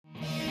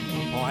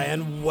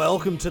and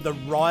welcome to the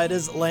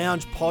Riders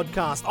Lounge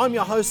podcast. I'm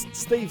your host,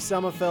 Steve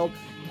Summerfeld,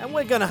 and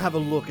we're going to have a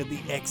look at the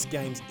X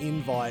Games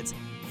invites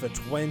for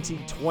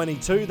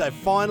 2022. They've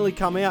finally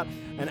come out,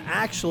 and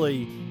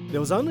actually, there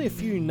was only a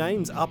few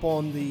names up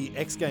on the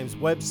X Games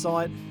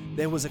website.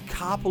 There was a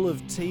couple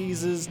of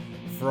teasers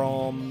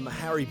from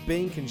Harry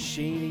Bink and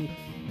Sheeny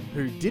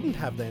who didn't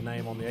have their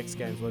name on the X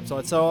Games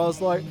website. So I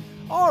was like,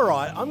 all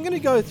right, I'm going to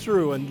go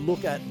through and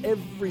look at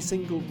every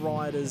single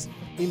rider's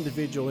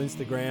individual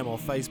Instagram or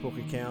Facebook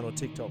account or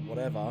TikTok,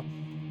 whatever,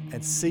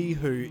 and see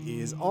who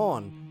is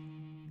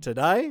on.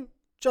 Today,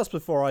 just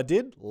before I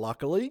did,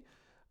 luckily,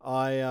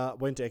 I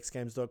went to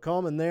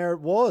xgames.com and there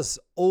it was.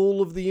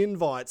 All of the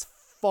invites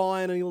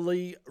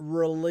finally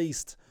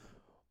released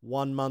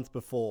 1 month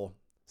before.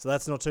 So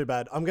that's not too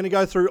bad. I'm going to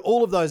go through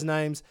all of those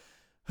names,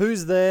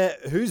 who's there,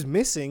 who's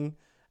missing,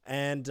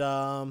 and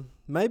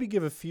maybe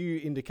give a few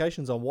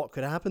indications on what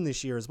could happen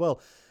this year as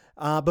well.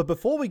 But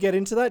before we get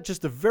into that,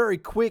 just a very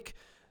quick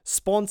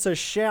sponsor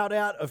shout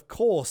out, of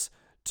course,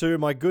 to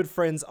my good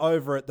friends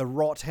over at the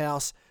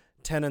Rothaus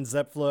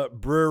Tannenzäpfler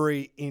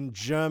Brewery in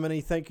Germany.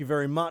 Thank you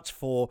very much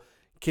for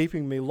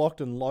keeping me locked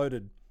and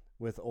loaded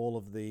with all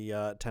of the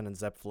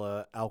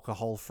Tannenzäpfler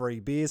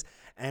alcohol-free beers.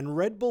 And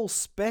Red Bull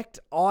Spect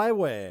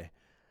Eyewear.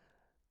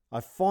 I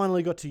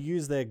finally got to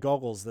use their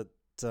goggles that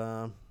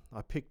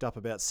I picked up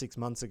about 6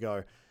 months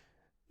ago.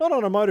 Not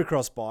on a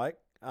motocross bike,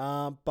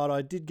 but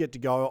I did get to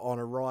go on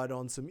a ride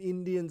on some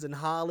Indians and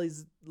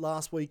Harleys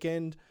last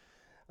weekend.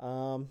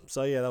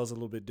 So yeah, that was a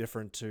little bit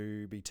different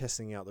to be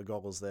testing out the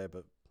goggles there,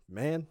 but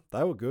man,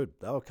 they were good.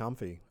 They were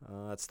comfy.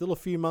 It's still a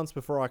few months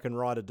before I can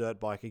ride a dirt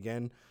bike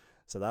again,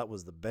 so that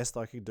was the best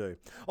I could do.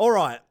 All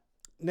right,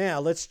 now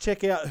let's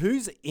check out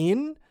who's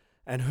in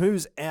and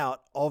who's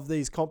out of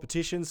these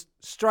competitions.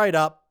 Straight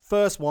up,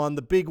 first one,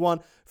 the big one,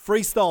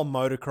 freestyle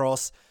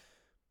motocross.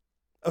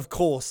 Of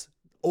course,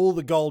 all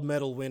the gold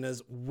medal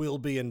winners will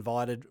be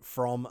invited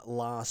from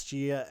last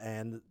year,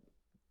 and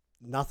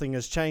nothing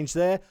has changed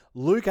there.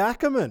 Luke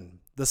Ackerman,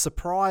 the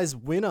surprise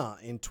winner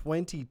in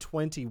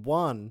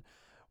 2021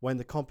 when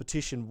the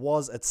competition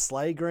was at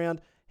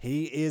Slayground.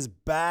 He is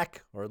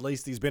back, or at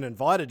least he's been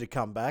invited to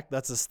come back.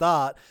 That's a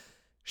start.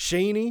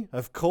 Sheeny,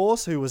 of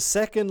course, who was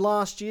second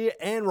last year,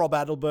 and Rob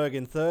Adelberg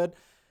in third,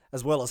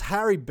 as well as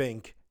Harry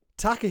Bink,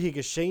 Taka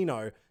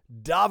Higashino,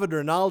 David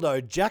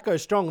Ronaldo, Jacko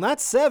Strong.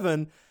 That's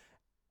 7.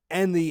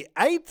 And the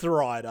 8th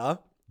rider,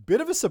 bit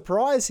of a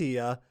surprise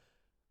here,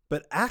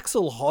 but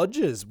Axel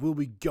Hodges will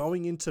be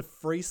going into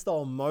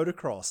freestyle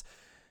motocross.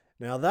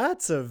 Now,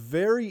 that's a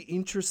very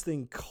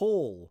interesting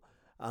call.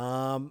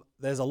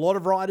 There's a lot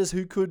of riders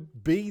who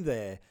could be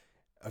there.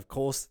 Of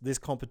course, this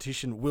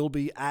competition will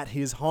be at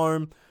his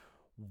home,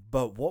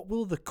 but what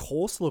will the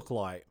course look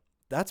like?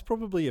 That's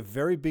probably a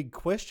very big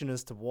question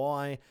as to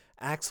why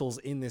Axel's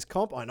in this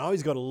comp. I know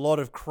he's got a lot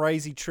of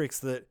crazy tricks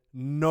that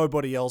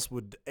nobody else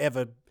would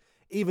ever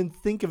even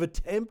think of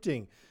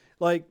attempting.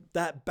 Like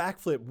that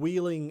backflip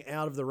wheeling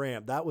out of the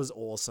ramp. That was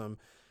awesome.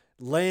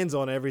 Lands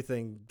on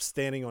everything,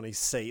 standing on his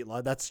seat.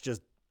 Like that's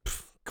just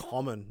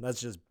common. That's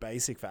just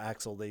basic for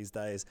Axel these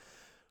days.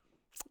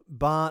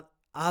 But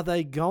are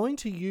they going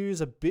to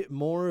use a bit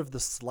more of the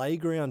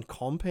Slayground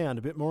compound,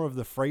 a bit more of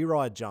the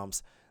freeride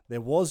jumps?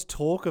 There was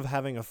talk of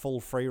having a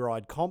full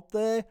freeride comp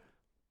there.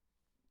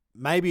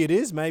 Maybe it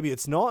is, maybe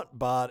it's not,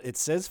 but it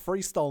says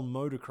freestyle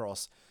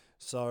motocross.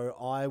 So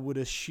I would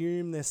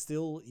assume they're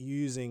still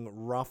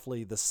using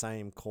roughly the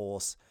same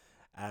course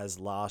as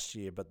last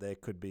year, but there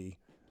could be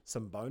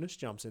some bonus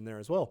jumps in there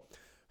as well.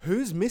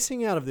 Who's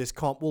missing out of this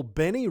comp? Well,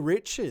 Benny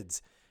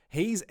Richards,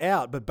 he's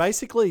out, but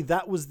basically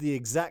that was the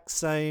exact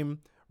same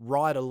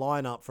rider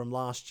lineup from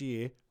last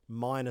year,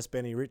 minus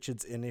Benny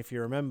Richards. And if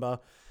you remember,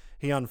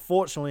 he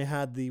unfortunately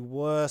had the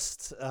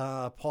worst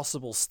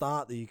possible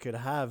start that you could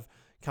have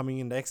coming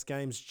into X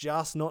Games,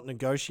 just not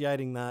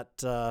negotiating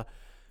that,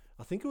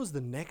 I think it was the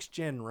next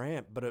gen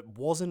ramp, but it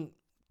wasn't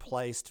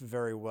placed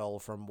very well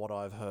from what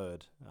I've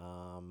heard.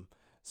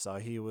 So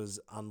he was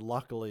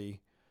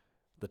unluckily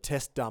the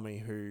test dummy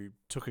who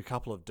took a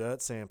couple of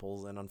dirt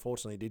samples and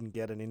unfortunately didn't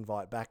get an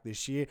invite back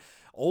this year.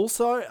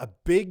 Also, a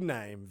big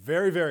name,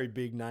 very, very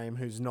big name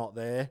who's not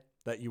there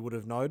that you would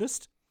have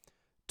noticed,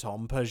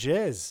 Tom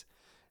Pages.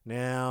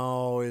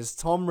 Now, is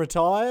Tom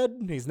retired?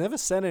 He's never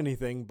said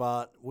anything,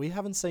 but we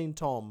haven't seen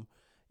Tom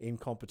in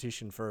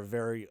competition for a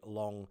very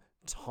long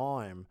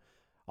time.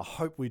 I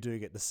hope we do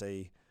get to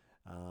see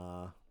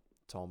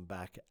Tom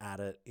back at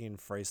it in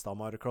freestyle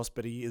motocross,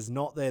 but he is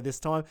not there this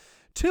time.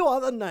 Two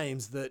other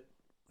names that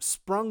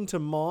sprung to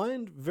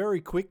mind very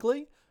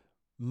quickly.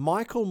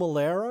 Michael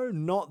Malero,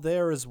 not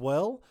there as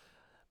well.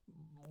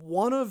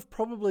 One of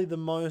probably the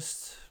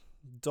most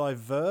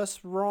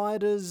diverse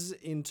riders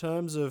in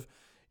terms of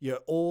your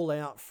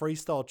all-out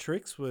freestyle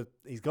tricks.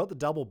 He's got the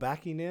double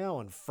backy now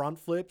and front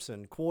flips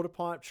and quarter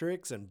pipe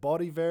tricks and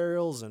body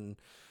varials and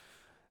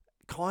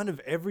kind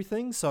of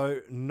everything.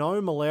 So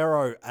no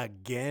Malero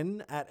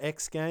again at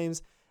X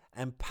Games.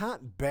 And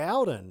Pat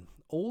Bowden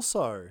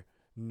also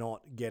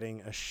not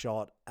getting a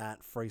shot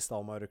at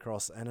freestyle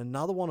motocross. And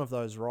another one of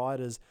those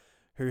riders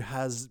who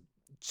has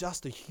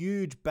just a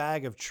huge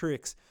bag of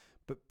tricks,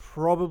 but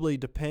probably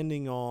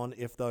depending on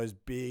if those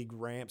big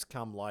ramps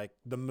come, like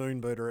the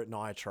Moonbooter at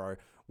Nitro.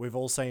 We've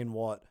all seen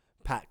what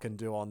Pat can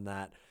do on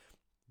that.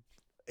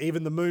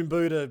 Even the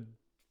Moonbooter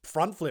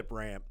front flip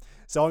ramp.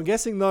 So I'm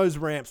guessing those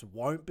ramps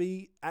won't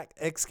be at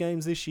X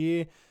Games this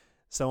year.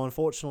 So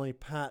unfortunately,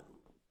 Pat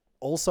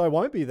also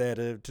won't be there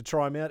to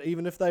try them out,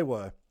 even if they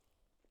were.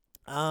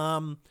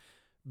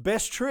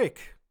 Best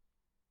trick.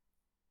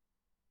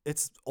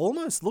 It's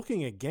almost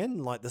looking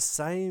again like the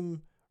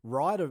same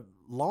rider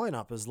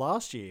lineup as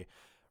last year.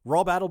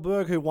 Rob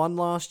Adelberg, who won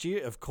last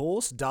year, of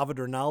course. David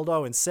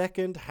Ronaldo in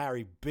second.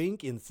 Harry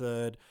Bink in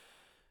third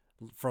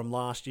from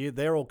last year.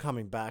 They're all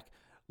coming back.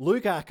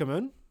 Luke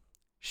Ackerman,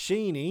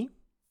 Sheeny,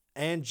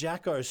 and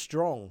Jacko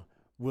Strong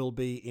will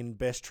be in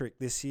best trick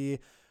this year.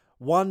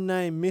 One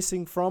name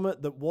missing from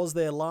it that was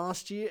there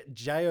last year,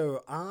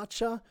 J.O.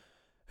 Archer,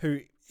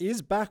 who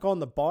is back on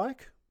the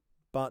bike,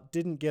 but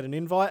didn't get an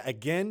invite.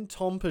 Again,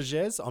 Tom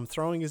Pages. I'm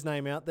throwing his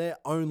name out there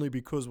only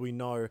because we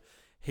know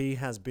he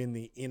has been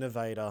the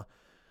innovator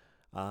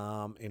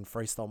in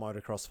freestyle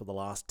motocross for the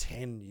last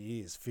 10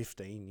 years,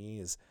 15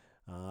 years.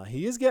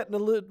 He is getting a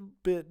little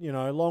bit,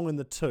 long in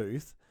the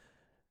tooth,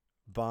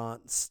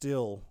 but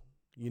still,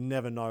 you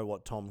never know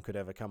what Tom could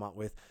ever come up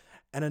with.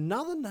 And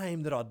another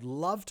name that I'd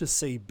love to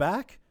see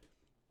back,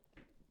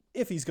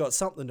 if he's got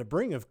something to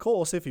bring, of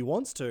course, if he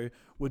wants to,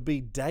 would be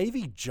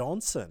Davey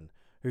Johnson,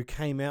 who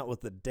came out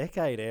with the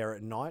Decade Air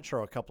at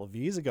Nitro a couple of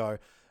years ago.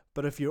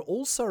 But if you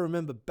also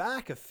remember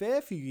back a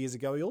fair few years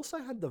ago, he also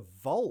had the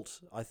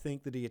vault, I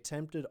think, that he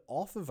attempted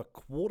off of a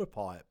quarter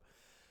pipe.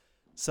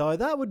 So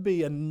that would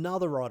be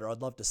another rider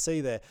I'd love to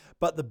see there.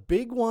 But the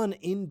big one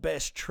in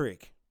best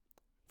trick,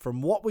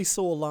 from what we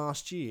saw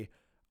last year,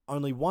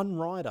 only one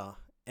rider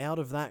out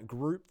of that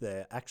group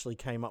there actually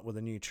came up with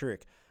a new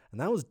trick. And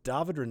that was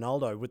David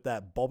Ronaldo with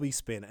that bobby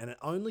spin. And it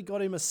only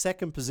got him a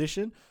second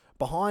position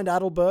behind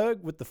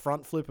Adelberg with the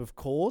front flip, of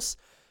course.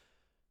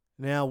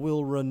 Now,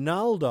 will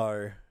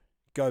Ronaldo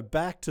go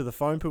back to the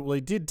foam pit? Well,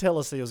 he did tell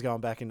us he was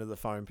going back into the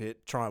foam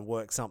pit, try and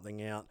work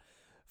something out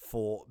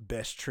for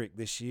best trick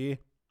this year.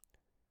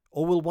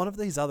 Or will one of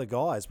these other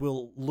guys,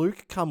 will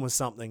Luke come with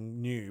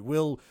something new?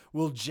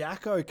 Will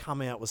Jacko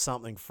come out with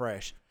something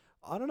fresh?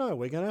 I don't know.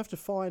 We're going to have to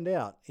find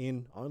out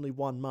in only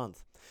 1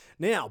 month.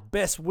 Now,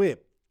 best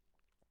whip.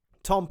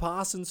 Tom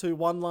Parsons, who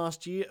won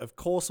last year, of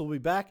course, will be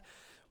back.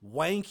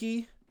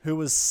 Wanky, who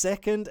was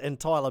second, and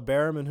Tyler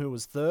Berriman, who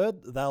was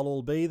third. They'll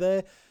all be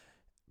there.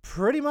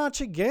 Pretty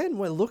much, again,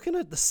 we're looking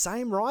at the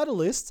same rider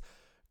lists.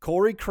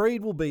 Corey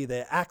Creed will be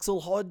there.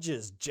 Axel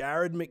Hodges,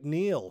 Jared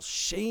McNeil,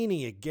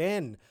 Sheeny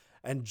again,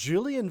 and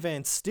Julian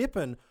Van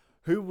Stippen,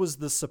 who was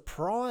the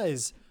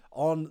surprise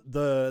on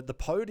the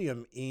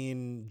podium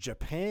in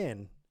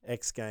Japan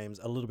X Games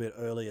a little bit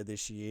earlier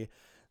this year.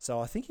 So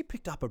I think he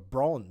picked up a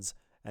bronze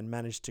and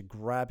managed to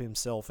grab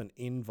himself an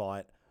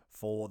invite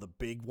for the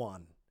big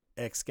one,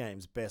 X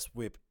Games Best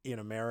Whip in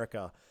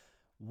America.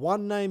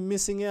 One name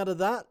missing out of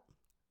that,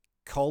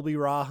 Colby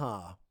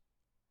Raha.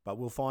 But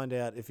we'll find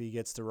out if he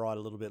gets to ride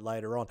a little bit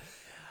later on.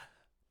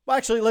 Well,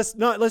 actually, let's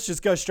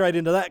just go straight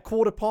into that.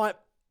 Quarter pipe,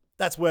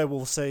 that's where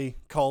we'll see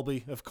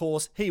Colby, of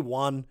course. He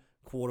won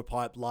quarter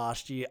pipe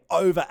last year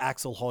over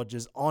Axel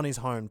Hodges on his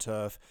home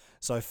turf.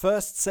 So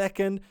first,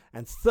 second,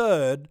 and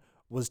third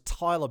was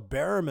Tyler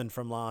Berriman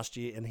from last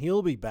year, and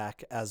he'll be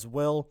back as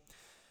well.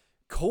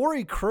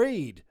 Corey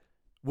Creed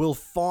will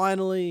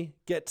finally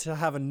get to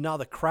have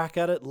another crack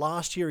at it.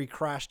 Last year he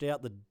crashed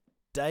out the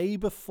day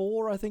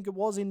before, I think it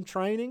was, in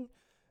training.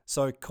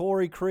 So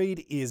Corey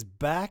Creed is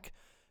back.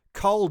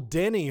 Cole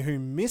Denny, who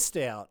missed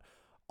out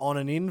on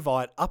an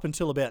invite up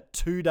until about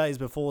 2 days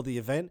before the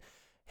event,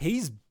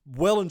 he's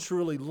well and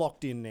truly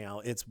locked in now.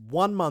 It's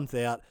 1 month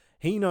out.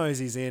 He knows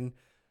he's in.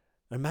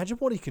 Imagine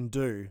what he can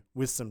do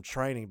with some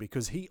training,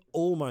 because he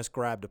almost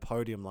grabbed a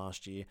podium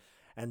last year.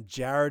 And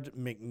Jared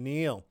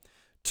McNeil.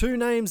 Two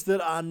names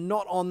that are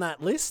not on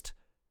that list.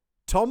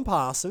 Tom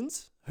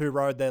Parsons, who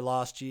rode there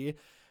last year,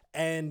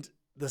 and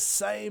the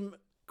same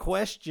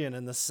question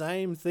and the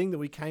same thing that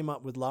we came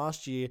up with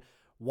last year,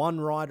 one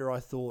rider I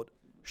thought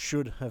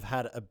should have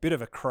had a bit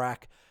of a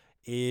crack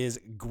is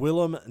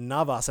Guillem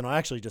Navas. And I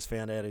actually just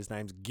found out his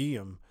name's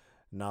Guillem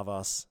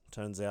Navas.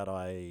 Turns out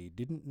I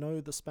didn't know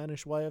the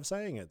Spanish way of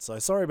saying it. So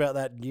sorry about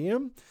that,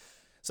 Guillem.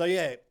 So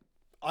yeah,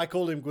 I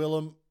called him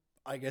Guillem.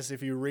 I guess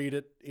if you read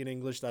it in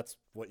English, that's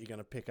what you're going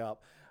to pick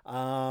up.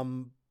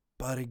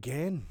 But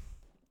again,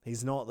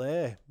 he's not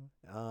there.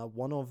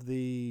 One of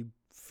the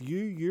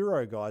few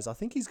Euro guys. I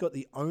think he's got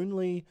the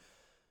only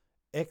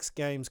X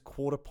Games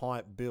quarter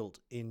pipe built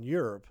in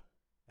Europe,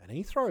 and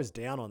he throws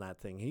down on that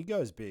thing. He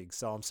goes big,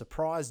 so I'm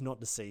surprised not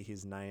to see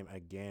his name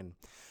again.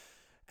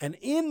 And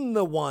in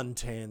the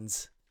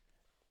 110s,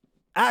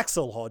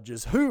 Axel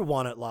Hodges, who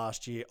won it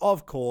last year,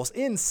 of course,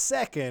 in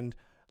second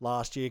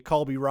last year.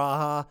 Colby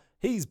Raha,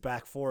 he's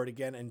back for it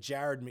again, and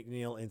Jared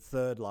McNeil in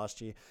third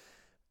last year.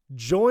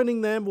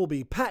 Joining them will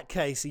be Pat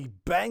Casey,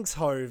 Banks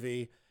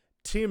Hovey,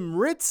 Tim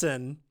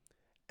Ritson,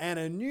 and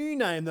a new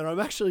name that I'm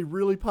actually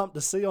really pumped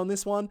to see on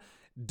this one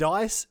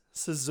Dice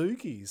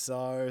Suzuki.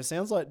 So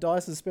sounds like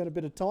Dice has spent a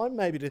bit of time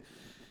maybe to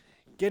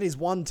get his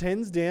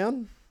 110s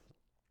down.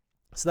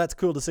 So that's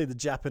cool to see the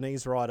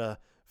Japanese rider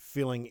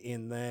filling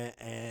in there.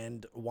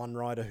 And one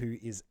rider who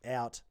is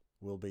out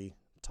will be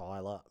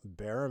Tyler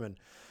Berriman.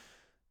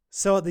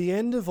 So at the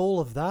end of all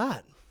of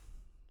that,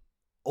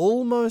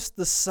 almost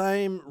the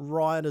same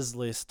riders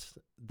list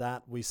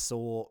that we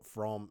saw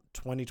from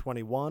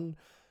 2021.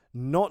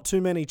 Not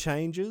too many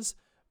changes,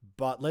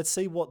 but let's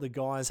see what the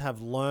guys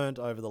have learned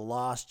over the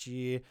last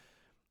year.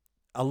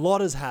 A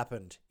lot has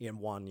happened in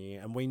 1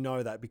 year, and we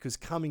know that because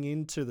coming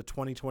into the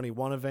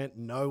 2021 event,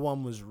 no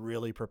one was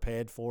really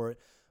prepared for it.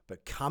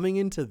 But coming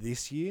into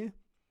this year,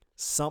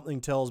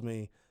 something tells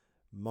me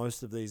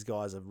most of these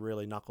guys have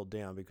really knuckled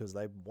down because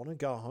they want to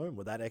go home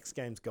with that X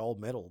Games gold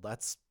medal.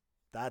 That's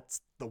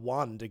the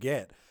one to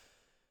get.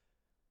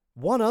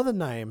 One other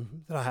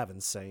name that I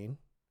haven't seen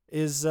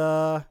is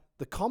the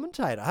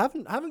commentator. I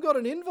haven't got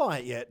an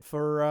invite yet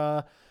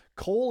for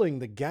calling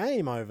the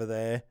game over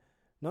there.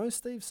 No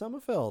Steve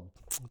Sommerfeld.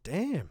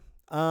 Damn.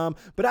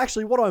 But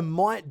actually what I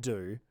might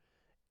do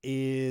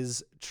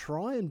is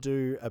try and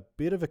do a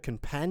bit of a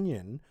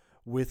companion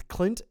with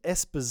Clint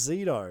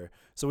Esposito.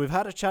 So we've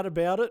had a chat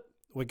about it.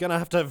 We're going to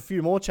have a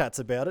few more chats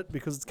about it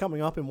because it's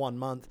coming up in 1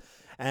 month.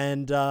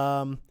 And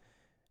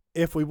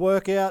if we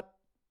work out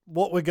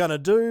what we're going to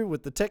do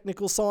with the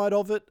technical side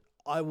of it,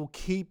 I will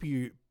keep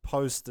you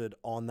posted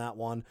on that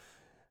one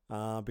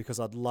because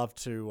I'd love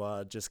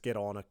to just get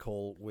on a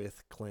call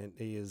with Clint.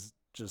 He is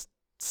just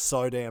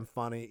so damn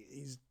funny.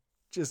 He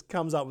just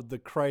comes up with the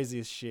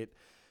craziest shit.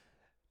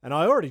 And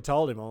I already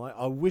told him,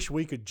 I wish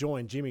we could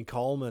join Jimmy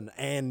Coleman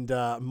and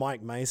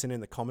Mike Mason in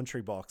the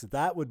commentary box.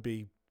 That would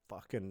be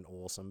fucking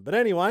awesome. But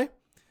anyway,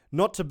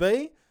 not to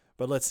be,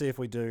 but let's see if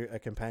we do a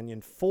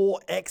companion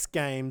for X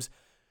Games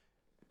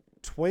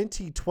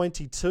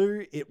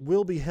 2022. It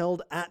will be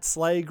held at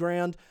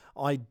Slayground.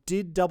 I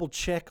did double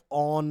check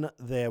on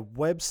their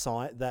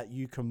website that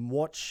you can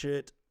watch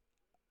it.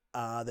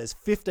 There's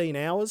 15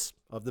 hours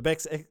of the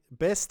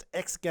best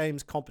X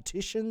Games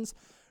competitions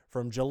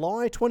from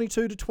July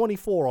 22 to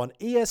 24 on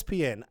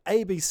ESPN,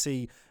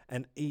 ABC,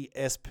 and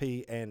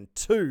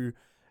ESPN2,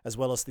 as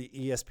well as the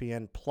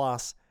ESPN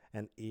Plus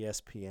and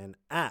ESPN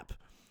app.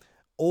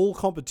 All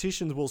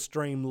competitions will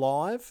stream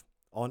live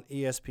on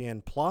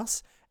ESPN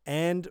Plus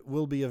and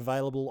will be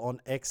available on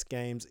X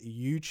Games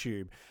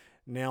YouTube.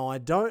 Now, I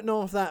don't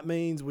know if that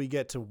means we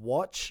get to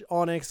watch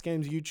on X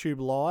Games YouTube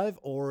live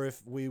or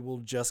if we will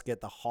just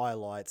get the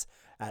highlights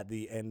at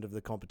the end of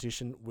the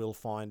competition. We'll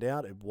find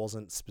out. It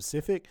wasn't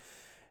specific.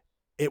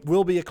 It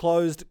will be a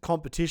closed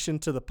competition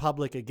to the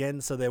public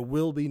again, so there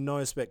will be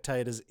no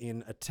spectators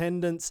in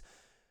attendance.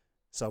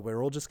 So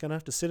we're all just going to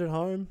have to sit at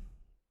home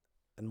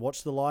and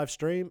watch the live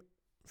stream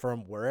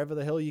from wherever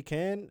the hell you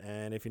can.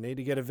 And if you need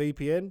to get a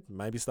VPN,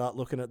 maybe start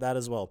looking at that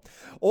as well.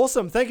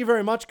 Awesome. Thank you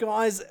very much,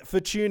 guys, for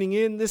tuning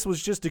in. This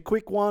was just a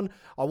quick one.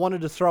 I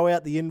wanted to throw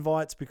out the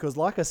invites because,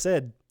 like I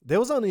said, there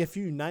was only a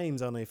few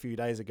names only a few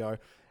days ago,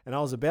 and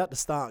I was about to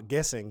start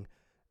guessing,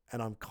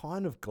 and I'm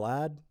kind of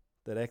glad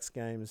that X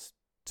Games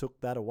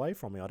took that away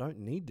from me. I don't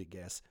need to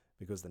guess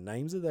because the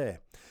names are there.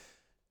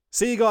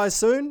 See you guys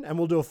soon, and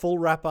we'll do a full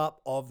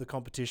wrap-up of the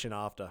competition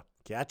after.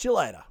 Catch you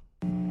later.